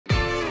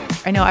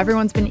I know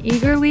everyone's been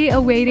eagerly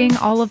awaiting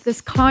all of this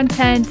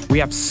content. We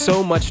have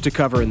so much to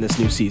cover in this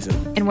new season.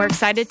 And we're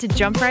excited to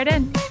jump right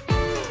in.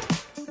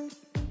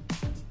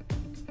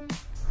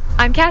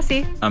 I'm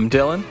Cassie. I'm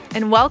Dylan.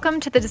 And welcome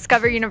to the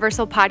Discover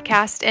Universal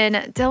podcast.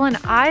 And Dylan,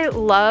 I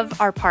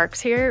love our parks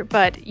here,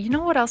 but you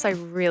know what else I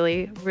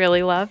really,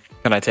 really love?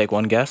 Can I take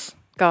one guess?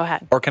 Go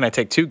ahead. Or can I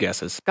take two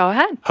guesses? Go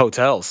ahead.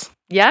 Hotels.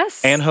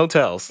 Yes. And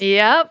hotels.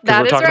 Yep,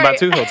 that is right. We're talking about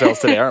two hotels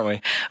today, aren't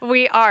we?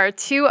 We are.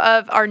 Two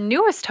of our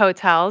newest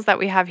hotels that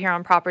we have here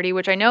on property,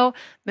 which I know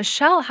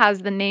Michelle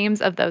has the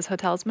names of those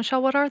hotels.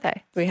 Michelle, what are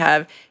they? We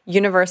have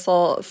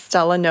Universal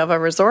Stella Nova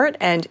Resort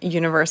and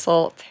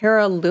Universal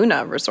Terra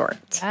Luna Resort.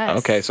 Yes.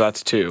 Okay, so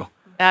that's two.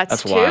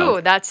 That's two.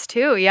 Wild. That's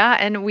two, yeah.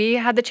 And we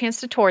had the chance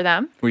to tour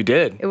them. We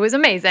did. It was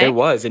amazing. It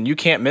was, and you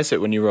can't miss it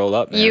when you roll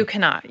up, man. You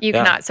cannot. You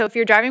cannot. So if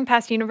you're driving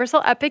past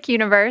Universal Epic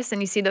Universe and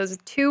you see those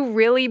two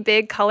really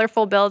big,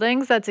 colorful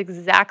buildings, that's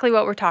exactly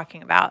what we're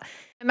talking about.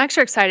 I'm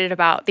extra excited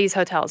about these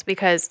hotels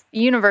because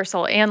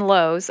Universal and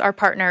Lowe's, our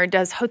partner,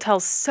 does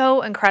hotels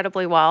so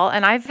incredibly well.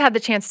 And I've had the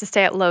chance to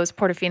stay at Lowe's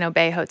Portofino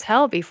Bay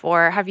Hotel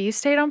before. Have you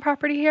stayed on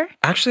property here?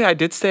 Actually, I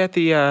did stay at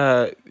the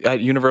at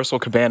Universal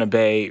Cabana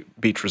Bay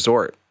Beach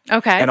Resort.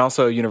 Okay. And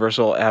also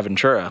Universal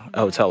Aventura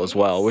Hotel as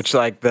well, which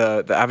like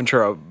the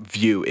Aventura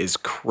view is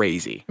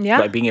crazy. Yeah.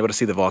 Like being able to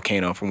see the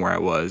volcano from where I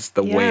was,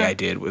 the way I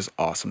did was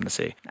awesome to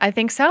see. I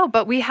think so.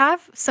 But we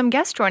have some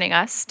guests joining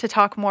us to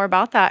talk more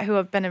about that who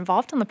have been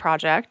involved in the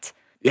project.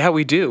 Yeah,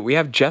 we do. We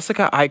have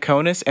Jessica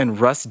Iaconis and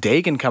Russ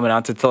Dagon coming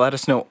out to let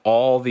us know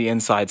all the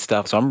inside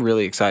stuff. So I'm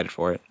really excited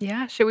for it.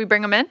 Yeah. Should we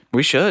bring them in?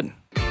 We should.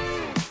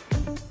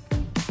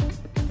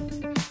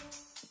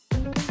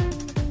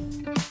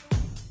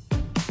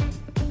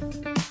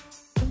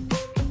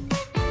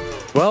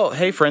 Well,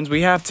 hey friends,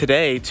 we have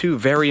today two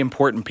very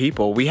important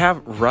people. We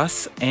have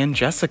Russ and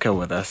Jessica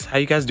with us. How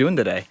you guys doing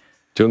today?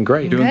 Doing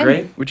great. Doing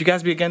great. Would you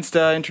guys be against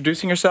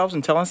introducing yourselves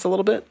and telling us a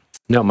little bit?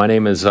 No, my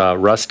name is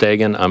Russ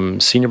Dagon. I'm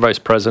Senior Vice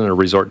President of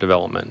Resort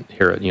Development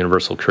here at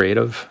Universal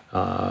Creative,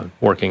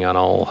 working on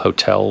all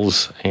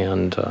hotels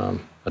and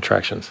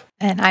attractions.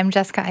 And I'm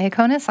Jessica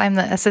Iaconis. I'm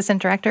the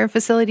Assistant Director of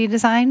Facility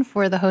Design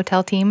for the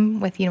hotel team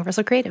with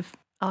Universal Creative.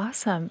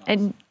 Awesome.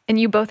 And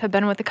you both have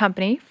been with the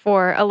company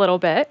for a little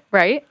bit,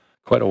 right?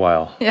 Quite a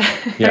while.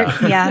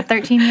 Yeah.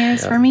 13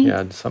 years for me.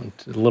 Yeah, a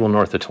little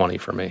north of 20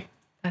 for me.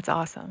 That's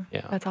awesome.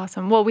 Yeah. That's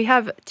awesome. Well, we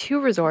have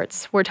two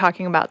resorts we're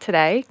talking about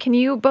today. Can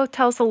you both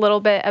tell us a little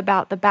bit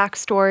about the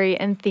backstory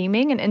and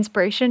theming and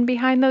inspiration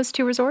behind those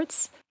two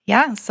resorts?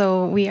 Yeah,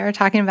 so we are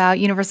talking about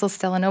Universal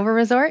Stella Nova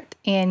Resort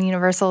and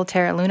Universal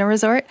Terra Luna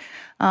Resort.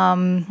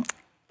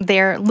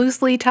 They're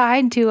loosely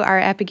tied to our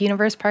Epic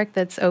Universe park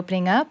that's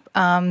opening up.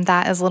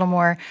 That is a little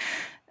more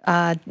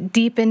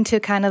deep into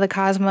kind of the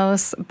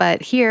cosmos,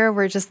 but here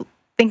we're just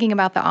thinking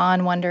about the awe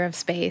and wonder of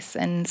space.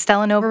 And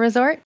Stella Nova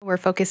Resort, we're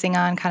focusing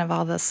on kind of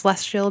all the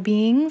celestial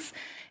beings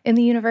in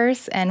the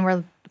universe, and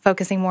we're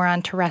focusing more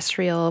on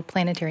terrestrial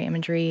planetary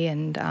imagery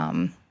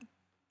and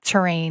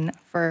terrain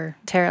for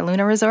Terra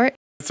Luna Resort.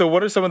 So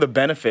what are some of the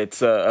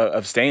benefits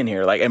of staying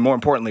here? Like, and more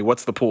importantly,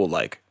 what's the pool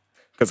like?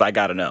 Because I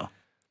got to know.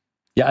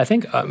 Yeah, I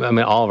think,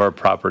 all of our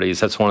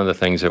properties, that's one of the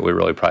things that we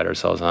really pride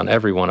ourselves on.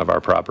 Every one of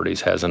our properties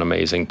has an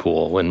amazing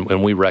pool.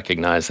 When we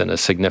recognize that a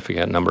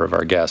significant number of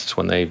our guests,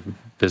 when they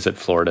visit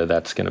Florida,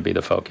 that's going to be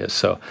the focus.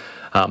 So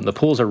the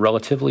pools are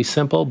relatively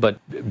simple, but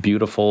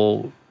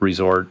beautiful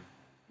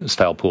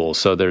resort-style pools.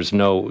 So there's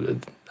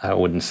I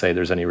wouldn't say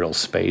there's any real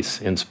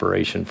space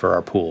inspiration for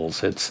our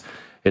pools. It's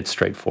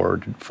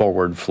straightforward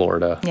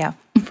Florida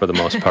for the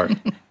most part.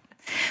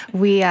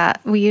 We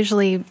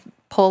usually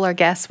poll our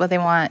guests what they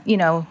want,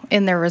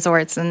 in their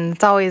resorts, and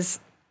it's always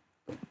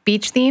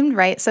beach themed,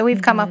 right? So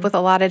we've come up with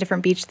a lot of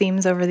different beach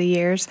themes over the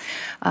years.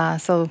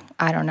 So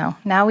I don't know.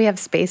 Now we have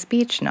Space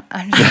Beach. No,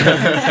 I'm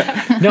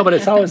just No, but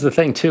it's always the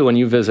thing too. When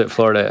you visit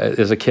Florida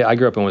as a kid, I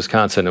grew up in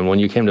Wisconsin, and when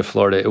you came to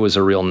Florida, it was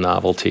a real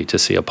novelty to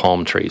see a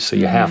palm tree. So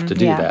you have to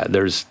do that.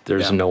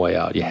 There's no way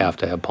out. You have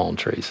to have palm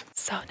trees.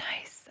 So nice.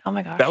 Oh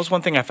my gosh. That was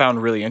one thing I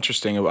found really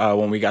interesting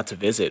when we got to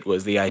visit,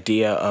 was the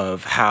idea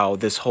of how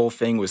this whole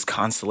thing was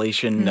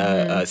constellation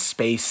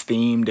space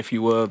themed, if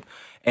you would,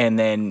 and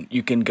then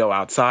you can go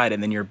outside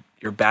and then you're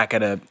back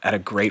at a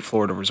great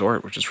Florida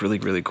resort, which is really,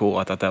 really cool.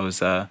 I thought that was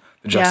the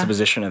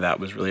juxtaposition of that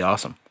was really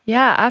awesome.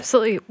 Yeah,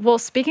 absolutely. Well,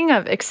 speaking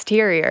of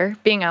exterior,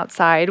 being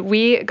outside,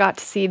 we got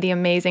to see the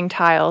amazing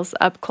tiles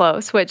up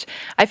close, which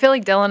I feel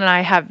like Dylan and I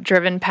have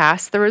driven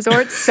past the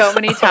resort so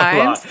many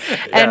times.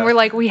 And we're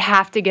like, we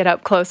have to get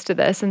up close to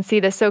this and see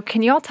this. So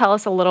can you all tell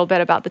us a little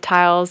bit about the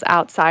tiles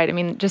outside? I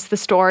mean, just the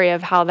story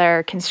of how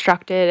they're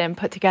constructed and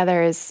put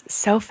together is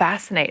so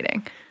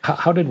fascinating.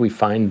 How did we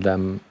find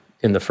them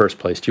in the first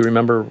place? Do you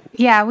remember?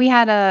 Yeah, we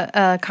had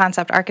a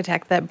concept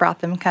architect that brought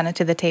them kind of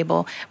to the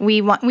table.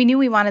 We knew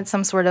we wanted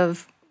some sort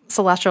of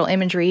celestial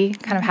imagery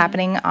kind of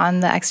happening on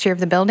the exterior of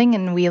the building,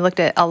 and we looked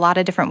at a lot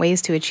of different ways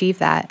to achieve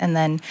that, and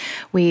then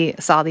we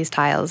saw these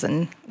tiles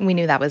and we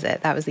knew that was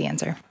it. That was the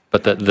answer.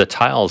 But the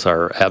tiles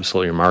are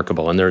absolutely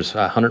remarkable, and there's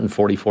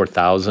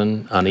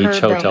 144,000 on each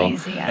hotel. building,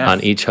 yes.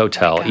 On each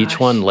hotel, Oh my each gosh.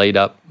 one laid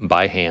up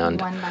by hand.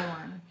 One by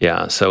one.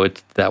 Yeah, so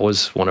that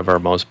was one of our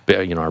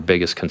our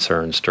biggest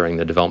concerns during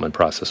the development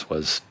process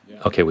was,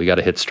 okay, we got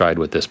to hit stride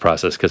with this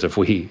process, because if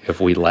we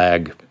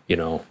lag,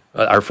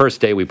 our first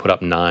day we put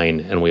up 9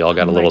 and we all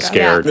got a little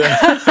scared.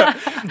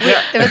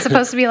 It was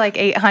supposed to be like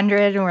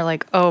 800, and we're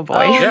like, oh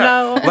boy.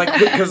 Yeah.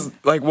 Because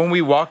when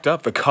we walked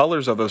up, the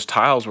colors of those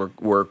tiles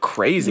were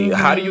crazy.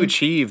 How do you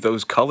achieve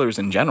those colors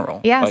in general?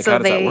 Yeah, Like, so how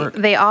does that work?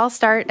 they all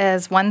start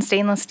as one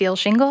stainless steel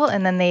shingle,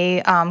 and then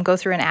they go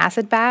through an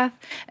acid bath,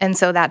 and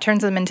so that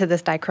turns them into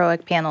this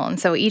dichroic panel. And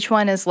so each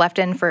one is left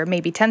in for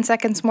maybe 10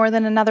 seconds more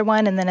than another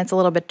one, and then it's a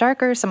little bit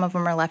darker. Some of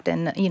them are left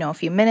in, a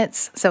few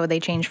minutes, so they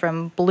change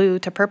from blue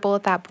to purple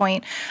at that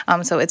point.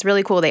 So it's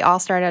really cool. They all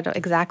start out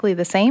exactly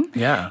the same.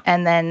 Yeah.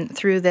 And then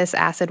through this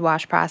acid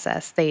wash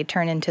process, they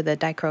turn into the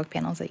dichroic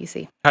panels that you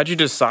see. How'd you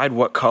decide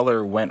what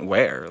color went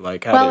where?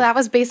 That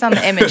was based on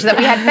the image that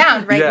we had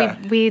found, right? Yeah.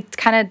 We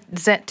kind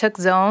of took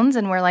zones,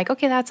 and we're like,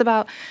 okay, that's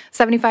about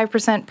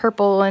 75%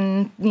 purple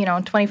and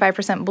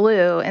 25%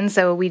 blue, and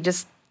so we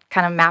just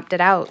kind of mapped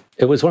it out.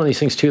 It was one of these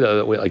things too, though,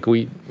 that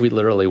we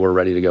literally were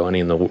ready to go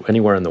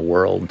anywhere in the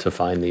world to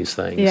find these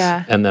things.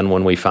 Yeah. And then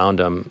when we found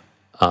them,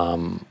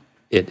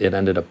 it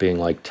ended up being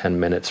like 10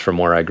 minutes from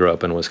where I grew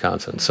up in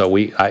Wisconsin. So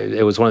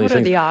it was one of these What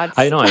are things. the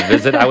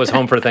odds? I was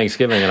home for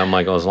Thanksgiving, and I'm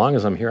like, well, as long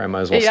as I'm here, I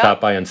might as well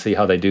stop by and see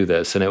how they do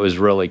this. And it was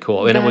really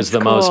cool. And it was the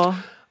most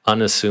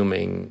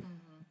unassuming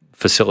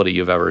facility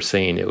you've ever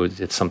seen.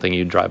 It's something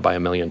you drive by a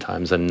million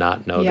times and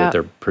not know that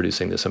they're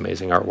producing this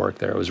amazing artwork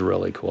there. It was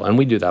really cool. And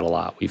we do that a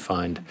lot. We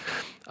find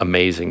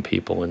amazing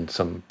people in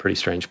some pretty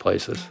strange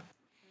places.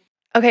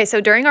 Okay,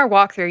 so during our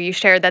walkthrough, you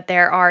shared that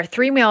there are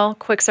 3-meal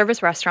quick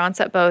service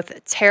restaurants at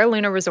both Terra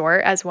Luna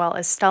Resort as well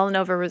as Stella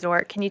Nova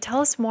Resort. Can you tell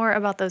us more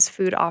about those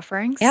food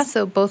offerings? Yeah,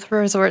 so both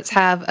resorts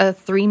have a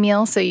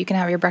 3-meal, so you can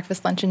have your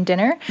breakfast, lunch, and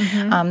dinner.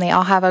 They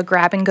all have a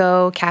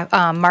grab-and-go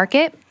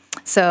market.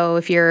 So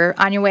if you're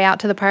on your way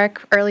out to the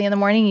park early in the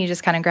morning, you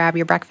just kind of grab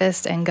your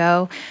breakfast and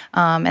go.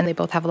 And they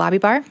both have a lobby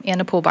bar and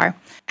a pool bar.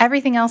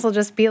 Everything else will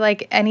just be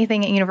like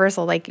anything at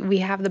Universal. Like, we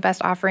have the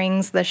best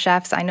offerings. The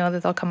chefs, I know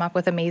that they'll come up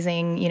with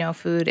amazing,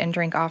 food and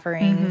drink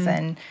offerings.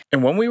 And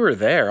when we were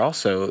there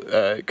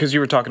also, because you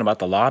were talking about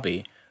the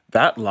lobby,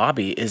 that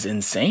lobby is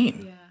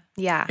insane.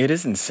 yeah. It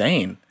is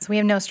insane. So we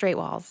have no straight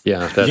walls.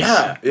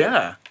 Yeah.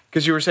 Yeah.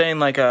 Because you were saying,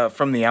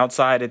 from the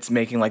outside, it's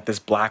making like this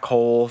black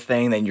hole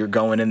thing. Then you're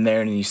going in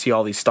there and you see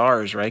all these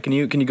stars, right? Can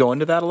you go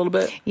into that a little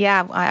bit?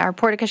 Yeah, our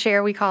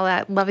porte-cochere, we call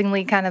that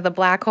lovingly kind of the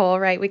black hole,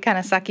 right? We kind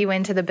of suck you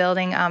into the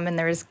building, and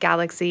there's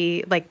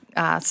galaxy,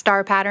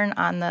 star pattern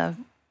on the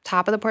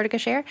top of the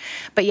porte-cochere.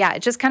 But yeah,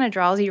 it just kind of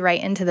draws you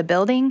right into the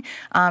building.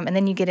 And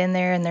then you get in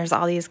there, and there's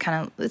all these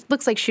it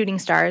looks like shooting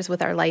stars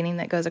with our lighting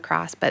that goes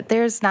across, but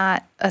there's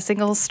not a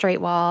single straight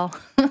wall.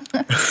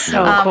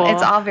 So cool.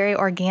 It's all very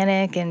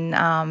organic, and,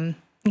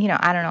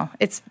 I don't know.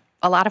 It's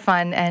a lot of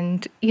fun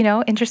and,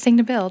 interesting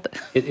to build.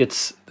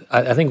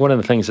 I think one of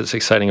the things that's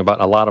exciting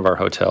about a lot of our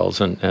hotels,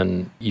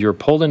 and you're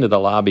pulled into the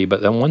lobby,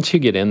 but then once you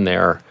get in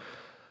there,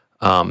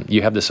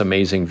 you have this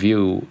amazing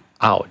view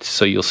out.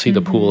 So you'll see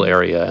the pool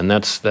area, and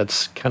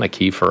that's kind of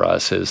key for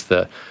us, is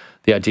the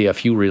idea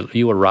if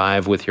you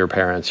arrive with your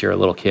parents, you're a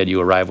little kid, you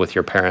arrive with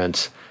your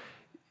parents,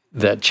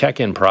 that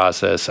check-in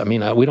process, I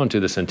mean, we don't do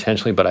this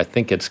intentionally, but I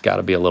think it's got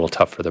to be a little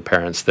tough for the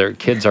parents. Their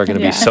kids are going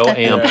to be so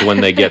amped when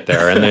they get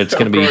there, and it's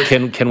going to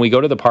be, can we go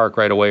to the park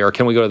right away, or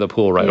can we go to the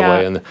pool right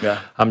away? And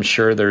I'm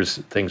sure there's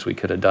things we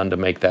could have done to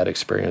make that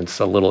experience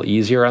a little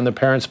easier on the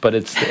parents, but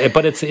it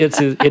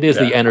is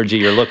the energy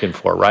you're looking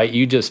for, right?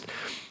 You just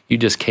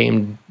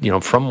came,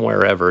 from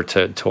wherever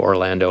to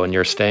Orlando, and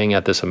you're staying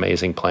at this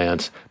amazing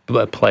place,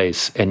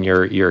 and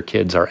your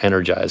kids are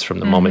energized from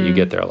the moment you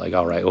get there. Like,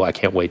 all right, well, I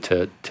can't wait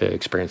to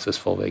experience this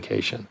full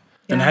vacation.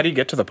 And how do you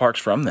get to the parks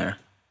from there?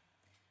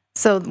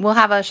 So we'll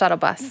have a shuttle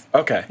bus.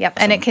 Okay. Yep,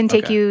 and it can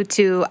take you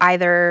to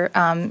either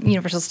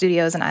Universal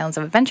Studios and Islands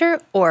of Adventure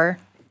or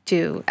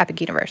to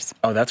Epic Universe.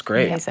 Oh, that's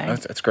great. Amazing.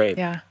 That's great.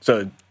 Yeah.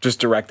 So just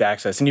direct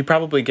access. And you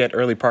probably get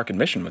early park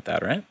admission with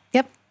that, right?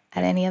 Yep,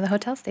 at any of the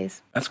hotel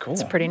stays. That's cool.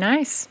 It's pretty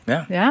nice.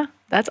 Yeah. Yeah.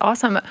 That's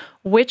awesome.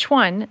 Which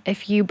one,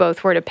 if you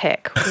both were to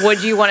pick,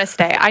 would you want to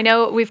stay? I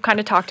know we've kind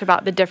of talked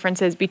about the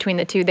differences between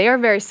the two. They are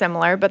very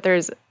similar, but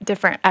there's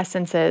different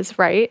essences,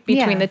 right,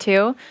 between the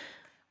two.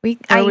 We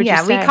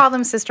call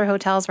them sister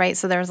hotels, right?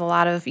 So there's a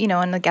lot of,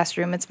 in the guest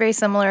room, it's very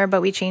similar,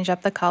 but we change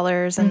up the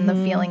colors and the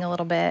feeling a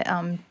little bit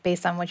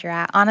based on what you're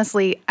at.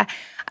 Honestly,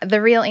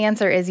 the real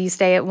answer is you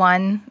stay at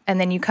one and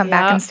then you come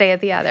back and stay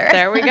at the other.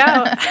 There we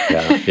go.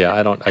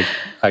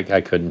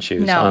 I couldn't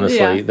choose, No. honestly.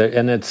 Yeah.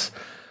 And it's,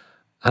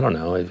 I don't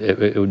know,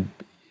 it would,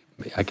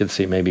 I could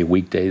see maybe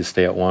weekdays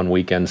stay at one,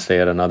 weekends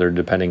stay at another,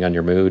 depending on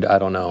your mood. I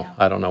don't know. Yeah.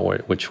 I don't know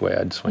which way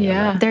I'd swing.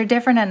 Yeah. They're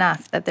different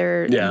enough that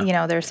they're,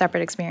 they're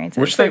separate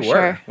experiences. Which they were.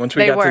 Sure. Once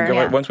we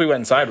once we went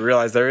inside, we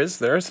realized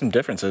there are some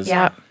differences.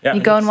 Yeah. You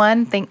go in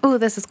one, think, oh,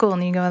 this is cool,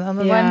 and you go in the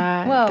other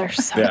one. Whoa. They're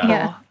so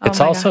Yeah. cool. It's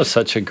also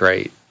such a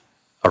great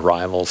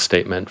arrival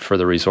statement for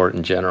the resort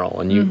in general.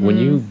 And you, when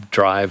you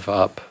drive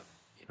up,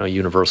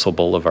 Universal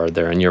Boulevard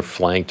there, and you're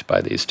flanked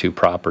by these two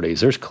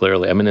properties, there's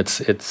clearly, I mean,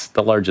 it's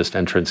the largest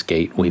entrance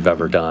gate we've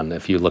ever done.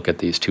 If you look at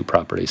these two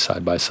properties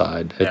side by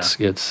side,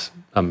 it's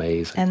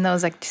amazing. And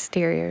those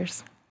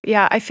exteriors.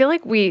 Yeah, I feel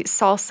like we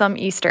saw some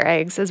Easter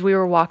eggs as we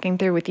were walking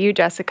through with you,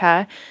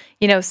 Jessica.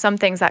 Some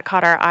things that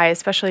caught our eye,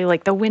 especially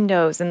like the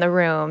windows in the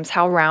rooms,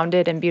 how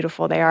rounded and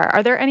beautiful they are.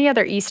 Are there any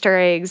other Easter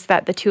eggs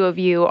that the two of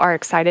you are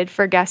excited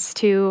for guests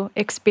to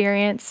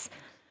experience?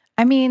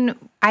 I mean,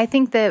 I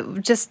think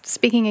that just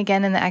speaking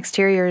again in the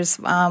exteriors,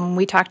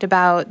 we talked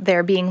about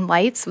there being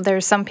lights.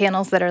 There's some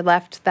panels that are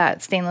left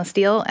that stainless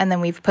steel, and then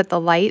we've put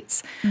the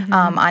lights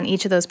on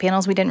each of those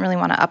panels. We didn't really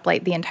want to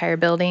uplight the entire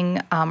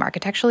building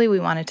architecturally. We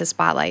wanted to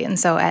spotlight. And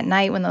so at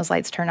night when those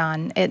lights turn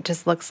on, it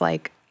just looks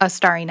like a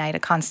starry night, a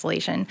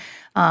constellation.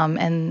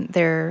 And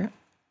there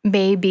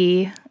may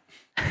be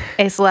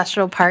a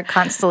celestial park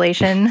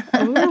constellation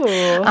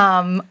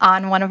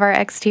on one of our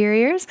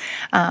exteriors.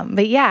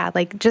 But yeah,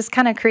 like just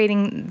kind of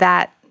creating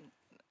that,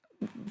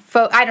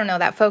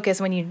 that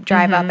focus when you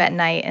drive up at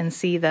night and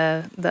see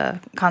the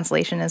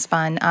constellation is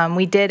fun.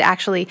 We did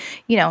actually,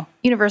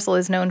 Universal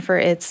is known for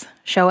its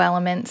show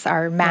elements,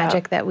 our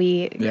magic that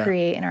we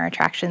create in our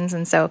attractions.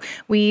 And so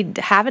we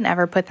haven't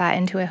ever put that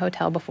into a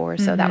hotel before.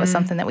 So that was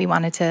something that we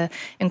wanted to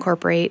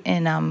incorporate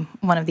in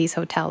one of these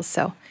hotels.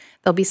 So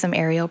there'll be some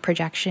aerial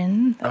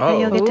projection that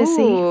you'll get to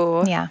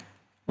see. Yeah.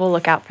 We'll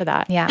look out for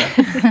that. Yeah.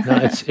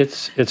 No,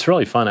 it's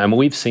really fun. I mean,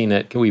 we've seen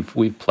it.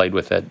 We've played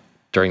with it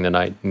during the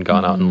night and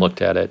gone out and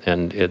looked at it,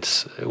 and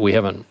we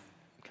haven't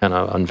kind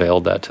of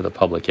unveiled that to the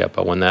public yet.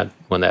 But when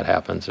that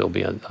happens, it'll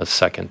be a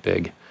second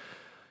big,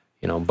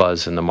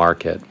 buzz in the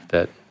market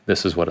that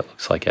this is what it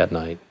looks like at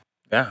night.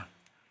 Yeah,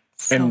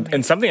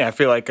 and something I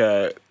feel like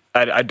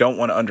I don't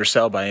want to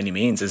undersell by any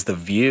means is the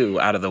view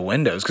out of the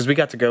windows, because we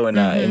got to go in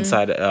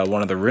inside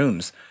one of the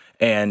rooms,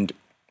 and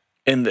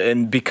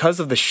because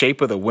of the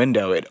shape of the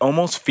window, it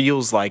almost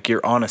feels like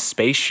you're on a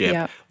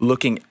spaceship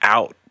looking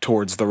out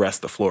towards the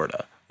rest of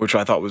Florida, which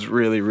I thought was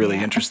really, really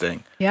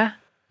interesting. Yeah.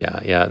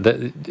 Yeah.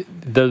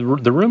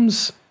 The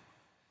rooms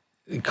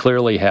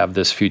clearly have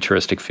this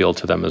futuristic feel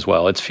to them as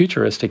well. It's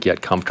futuristic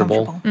yet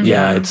comfortable.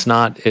 Yeah, it's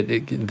not.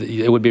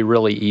 It would be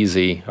really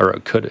easy,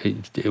 or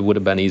it would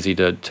have been easy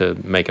to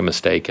make a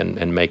mistake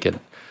and make it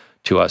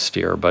too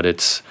austere. But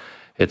it's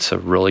a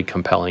really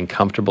compelling,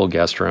 comfortable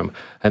guest room,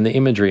 and the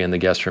imagery in the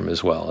guest room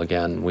as well.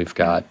 Again, we've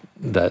got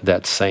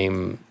that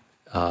same.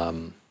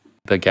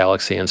 The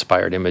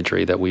galaxy-inspired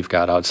imagery that we've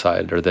got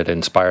outside, or that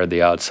inspired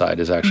the outside,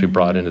 is actually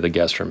brought into the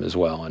guest room as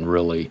well, and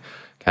really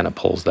kind of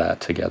pulls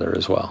that together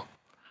as well.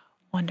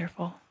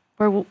 Wonderful.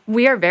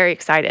 We are very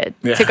excited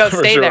to go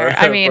stay there.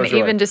 I mean,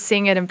 even just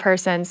seeing it in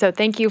person. So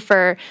thank you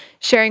for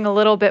sharing a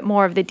little bit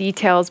more of the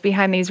details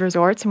behind these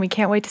resorts, and we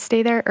can't wait to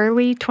stay there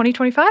early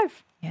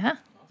 2025. Yeah,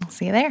 we'll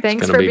see you there.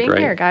 Thanks for being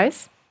here,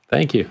 guys.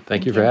 Thank you.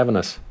 Thank you for having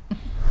us.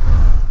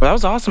 Well, that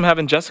was awesome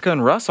having Jessica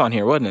and Russ on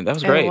here, wasn't it? That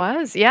was great. It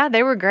was. Yeah,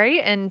 they were great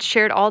and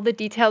shared all the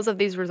details of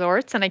these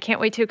resorts, and I can't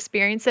wait to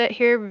experience it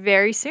here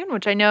very soon,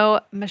 which I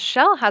know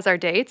Michelle has our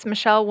dates.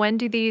 Michelle, when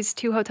do these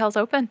two hotels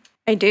open?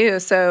 I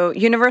do. So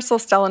Universal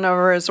Stella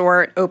Nova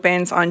Resort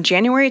opens on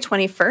January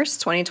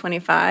 21st,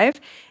 2025,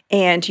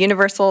 and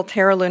Universal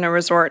Terra Luna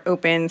Resort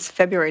opens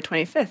February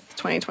 25th,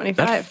 2025.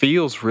 That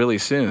feels really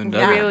soon,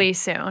 doesn't it? Really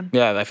soon.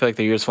 Yeah, I feel like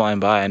the year's flying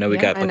by. I know we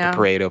got the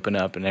parade open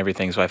up and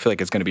everything, so I feel like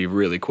it's going to be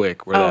really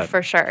quick.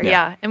 For sure.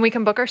 Yeah. And we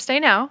can book our stay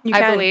now,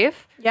 I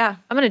believe. Yeah.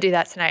 I'm going to do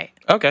that tonight.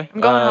 Okay.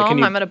 I'm going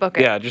home. I'm going to book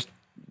it. Yeah, just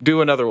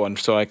do another one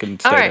so I can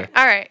stay there.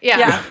 All right.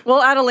 Yeah.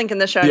 We'll add a link in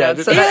the show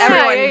notes so that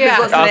everyone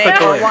who's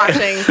listening or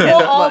watching can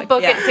we'll all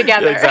book it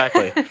together.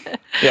 Exactly.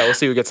 Yeah, we'll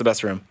see who gets the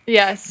best room.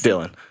 Yes.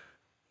 Dylan.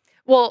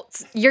 Well,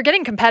 you're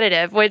getting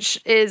competitive,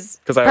 which is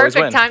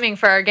perfect timing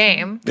for our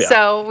game. Yeah.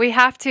 So we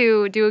have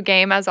to do a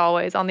game, as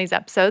always, on these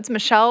episodes.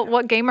 Michelle,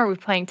 what game are we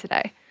playing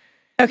today?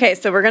 Okay,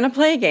 so we're going to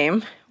play a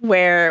game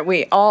where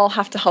we all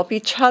have to help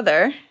each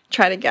other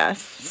try to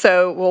guess.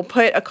 So we'll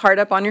put a card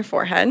up on your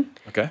forehead.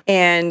 Okay.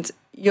 And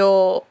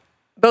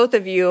both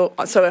of you,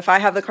 so if I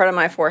have the card on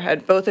my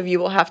forehead, both of you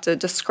will have to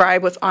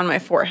describe what's on my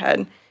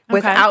forehead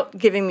without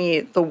giving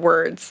me the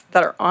words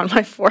that are on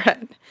my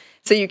forehead.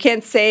 So you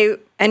can't say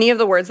any of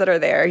the words that are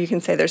there. You can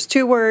say there's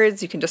 2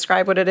 words, you can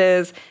describe what it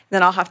is, and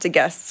then I'll have to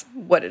guess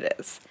what it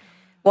is.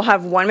 We'll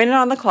have 1 minute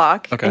on the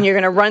clock, and you're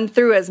going to run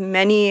through as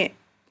many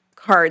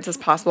cards as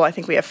possible. I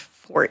think we have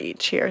 4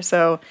 each here,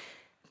 so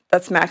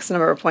that's max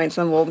number of points,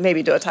 and we'll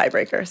maybe do a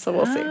tiebreaker, so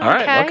we'll see. All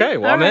right, okay.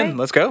 Well, I'm in.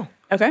 Let's go.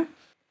 Okay.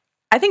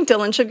 I think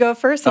Dylan should go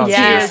first since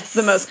he's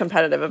the most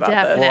competitive about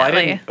this. Well, I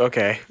didn't.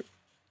 Okay.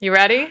 You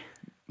ready?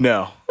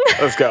 No.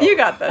 Let's go. You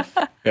got this.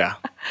 Yeah.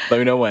 Let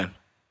me know when.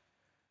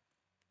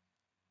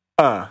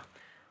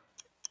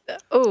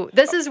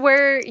 This is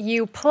where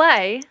you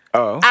play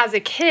as a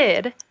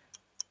kid.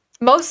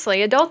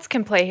 Mostly adults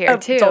can play here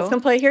too. Adults can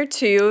play here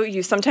too.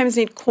 You sometimes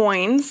need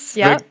coins.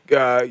 Yep.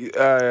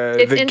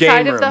 It's the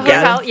inside game of the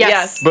hotel.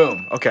 Yes.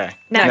 Boom. Okay.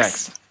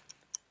 Next.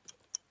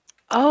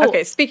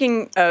 Okay.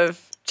 Speaking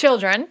of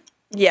children.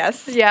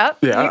 Yes. Yep.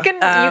 Yeah.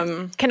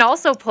 You can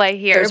also play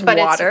here. There's but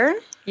water.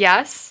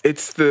 Yes.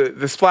 It's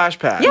the splash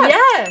pad.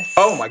 Yes.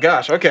 Oh my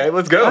gosh. Okay,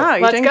 let's go. Wow,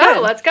 you're Let's doing go.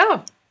 good. Let's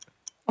go.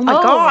 Oh my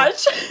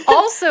gosh.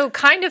 Also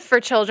kind of for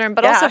children,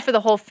 but also for the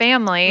whole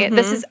family.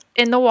 This is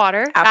in the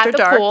water After at the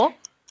dark. pool.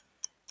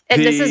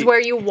 And this is where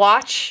you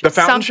watch The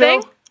fountain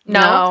something. show?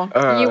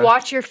 No. You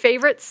watch your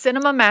favorite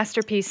cinema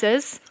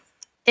masterpieces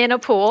in a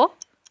pool.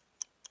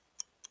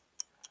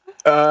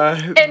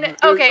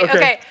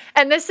 Okay.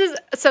 And this is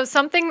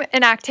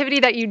an activity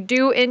that you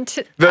do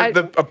into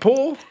a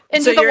pool?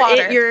 So the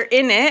water. you're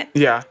in it.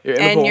 Yeah, you're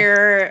in the And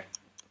pool.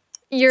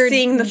 You're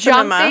seeing the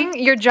jumping. cinema.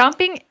 You're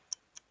jumping,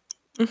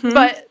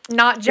 but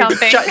not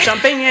jumping.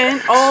 Jumping in.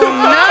 Oh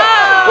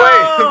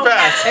Wait,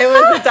 fast. no! It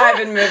was a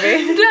dive-in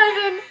movie.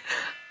 Diving.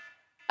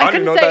 I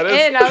couldn't don't know say what that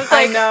is. in. I was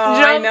like,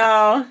 I jump.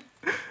 know.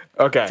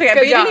 Okay. Okay,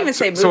 but you job. didn't even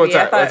say movie. So what's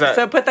that? I thought, What's that?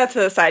 So put that to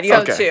the side. You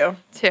have Okay.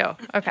 two.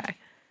 Okay.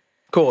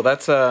 Cool.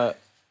 That's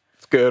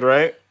it's good,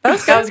 right? That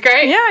was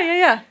great.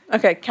 Yeah.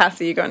 Okay,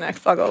 Cassie, you go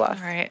next. I'll go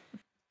last. All right.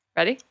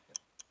 Ready?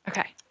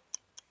 Okay.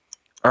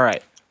 All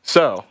right.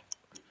 So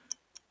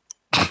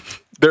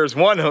there's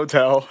one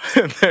hotel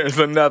and there's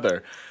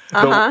another.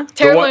 Terra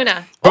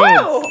Luna. Boom.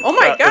 Oh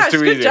my It's gosh, too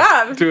good easy.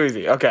 job. Too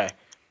easy. Okay.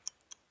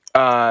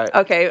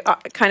 Okay,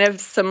 kind of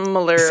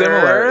similar.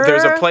 Similar.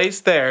 There's a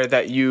place there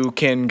that you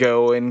can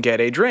go and get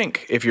a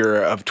drink if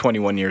you're of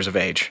 21 years of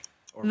age.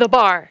 The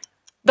bar.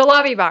 The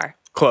lobby bar.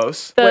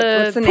 Close.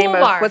 The pool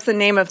bar. What's the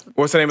name of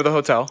What's the name of the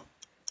hotel?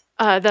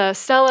 The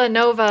Stella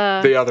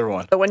Nova. The other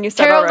one. the one you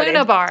said Terra already?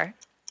 Luna bar.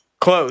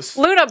 Close.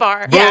 Luna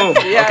bar. Boom.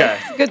 Yes.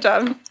 Okay. Good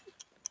job.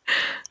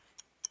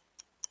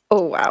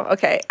 Oh wow.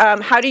 Okay.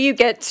 How do you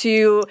get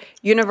to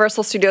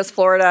Universal Studios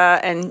Florida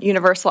and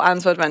Universal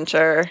Islands of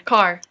Adventure?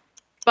 Car.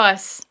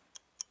 Bus.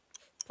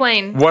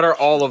 Plane. What are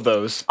all of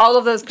those? All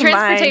of those combined.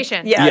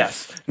 Transportation.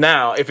 Yes.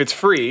 Now, if it's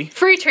free,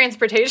 Free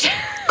transportation.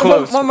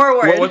 close. One more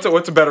word.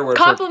 What's a better word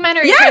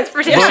Complimentary Yes.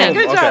 transportation. Yeah, Boom.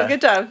 good job. Okay.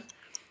 Good job.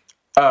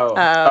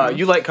 for?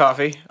 You like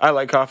coffee. I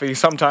like coffee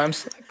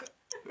sometimes.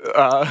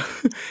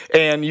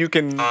 And you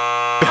can.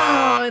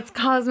 Oh, it's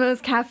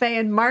Cosmos Cafe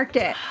and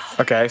Market.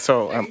 Okay,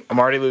 so I'm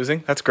already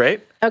losing. That's great.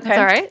 Okay. That's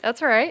all right.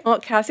 That's all right. Well,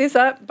 Cassie's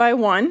up by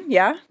 1.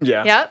 Yeah.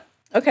 Yeah. Yep.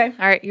 Okay.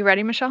 All right. You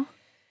ready, Michelle?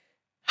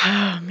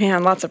 Oh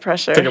man, lots of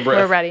pressure. Take a breath.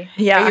 We're ready.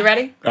 Yeah. Are you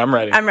ready? I'm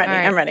ready. I'm ready. All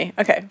right. I'm ready.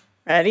 Okay.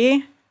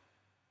 Ready?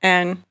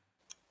 And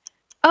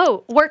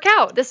Oh, work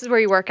out. This is where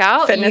you work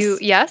out.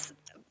 Fitness. Yes.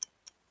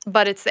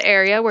 But it's the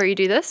area where you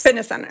do this.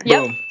 fitness center.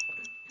 Yep. Boom.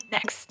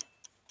 Next.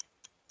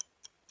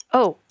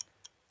 Oh,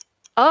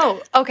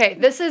 okay.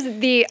 This is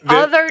the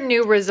other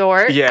new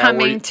resort Yeah,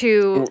 coming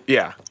to.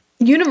 Yeah.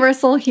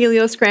 Universal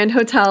Helios Grand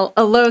Hotel,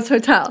 a Lowe's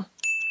hotel.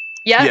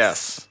 Yes.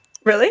 Yes.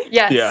 Really?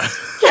 Yes. Yeah.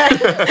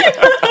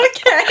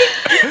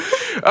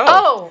 Okay.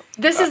 Oh,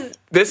 this is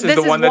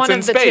the one that's in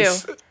of the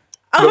space. two.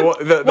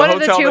 The One of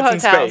the hotel two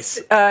that's hotels.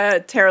 in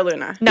space. Terra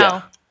Luna. No,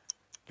 Yeah.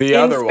 The In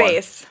other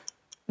space.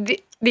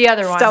 the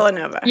other one. Stella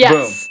Nova.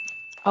 Yes.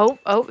 Oh,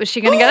 is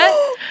she gonna get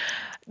it?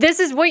 This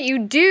is what you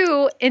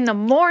do in the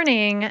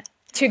morning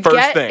to First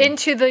get thing.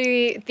 into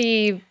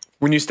the one.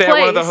 When you stay at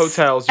one of the place,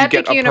 hotels, you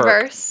Epic get a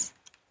Universe perk.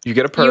 You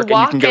get a perk and you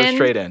walk can go in.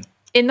 straight in.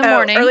 in the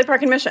morning. Early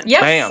park admission.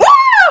 Yes. Bam.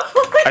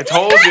 I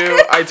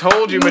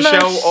told you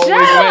Michelle always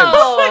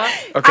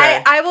wins.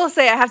 Okay. I will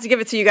say I have to give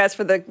it to you guys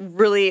for the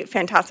really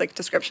fantastic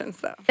descriptions,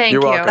 though. Thank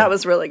You're you. welcome. That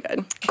was really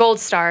good. Gold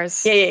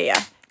stars.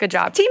 Yeah. Good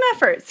job. Team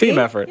effort. See? Team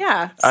effort.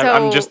 Yeah.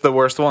 I'm So- just the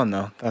worst one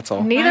though. That's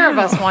all. Neither of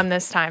us won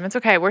this time. It's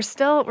okay. We're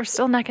still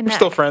neck and neck.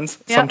 Still friends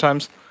Yep.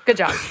 sometimes. Good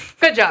job.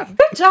 Good job.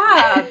 Good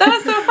job. That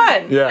was so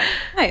fun. Yeah.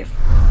 Nice.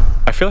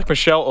 I feel like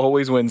Michelle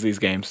always wins these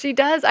games. She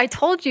does. I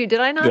told you. Did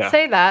I not Yeah,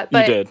 say that? you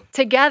But did.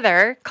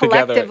 together,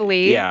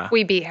 collectively, yeah.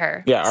 we beat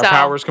her. Yeah, our So,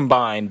 powers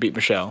combined beat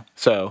Michelle.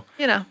 So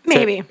You know.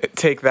 Maybe.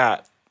 take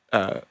that,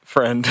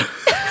 friend.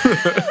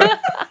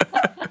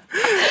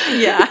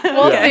 Yeah.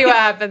 We'll Yeah. see what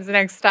happens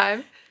next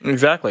time.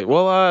 Exactly.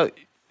 Well,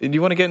 do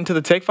you want to get into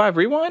the Take 5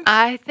 rewind?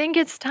 I think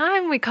it's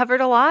time. We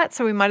covered a lot,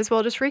 so we might as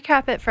well just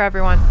recap it for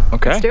everyone.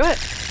 Okay. Let's do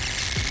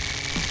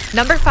it.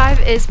 Number 5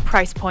 is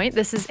Price Point.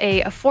 This is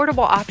a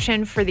affordable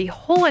option for the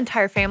whole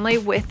entire family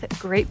with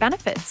great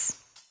benefits.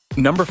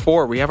 Number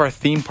 4, we have our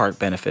theme park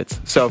benefits.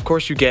 So, of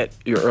course, you get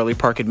your early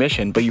park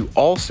admission, but you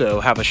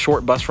also have a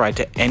short bus ride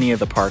to any of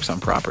the parks on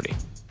property.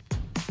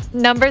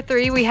 Number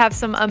 3, we have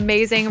some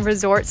amazing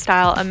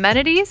resort-style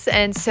amenities,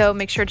 and so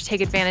make sure to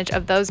take advantage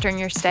of those during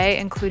your stay,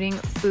 including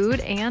food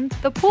and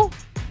the pool.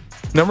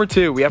 Number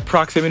 2, we have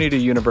proximity to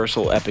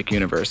Universal Epic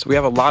Universe. We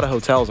have a lot of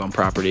hotels on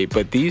property,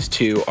 but these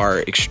two are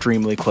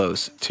extremely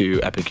close to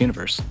Epic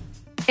Universe.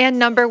 And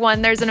number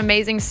 1, there's an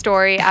amazing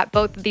story at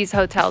both of these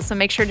hotels, so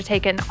make sure to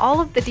take in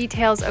all of the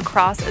details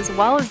across as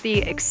well as the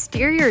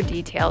exterior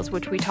details,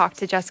 which we talked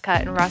to Jessica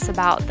and Russ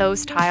about.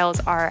 Those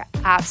tiles are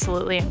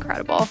absolutely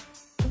incredible.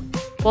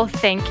 Well,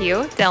 thank you,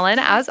 Dylan,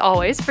 as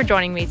always, for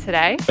joining me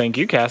today. Thank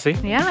you, Cassie.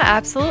 Yeah,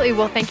 absolutely.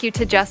 Well, thank you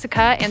to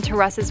Jessica and to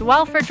Russ as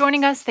well for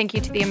joining us. Thank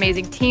you to the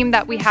amazing team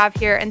that we have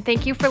here. And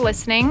thank you for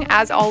listening.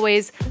 As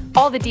always,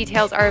 all the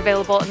details are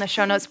available in the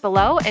show notes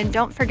below. And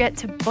don't forget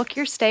to book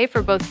your stay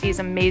for both these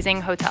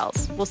amazing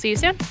hotels. We'll see you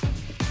soon.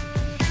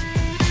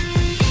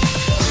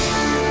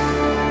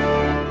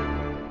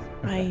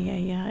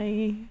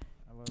 Ay.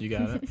 You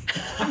got it.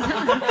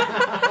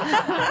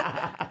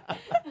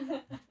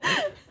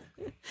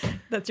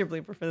 That's your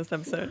blooper for this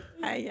episode.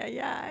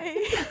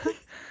 Ay.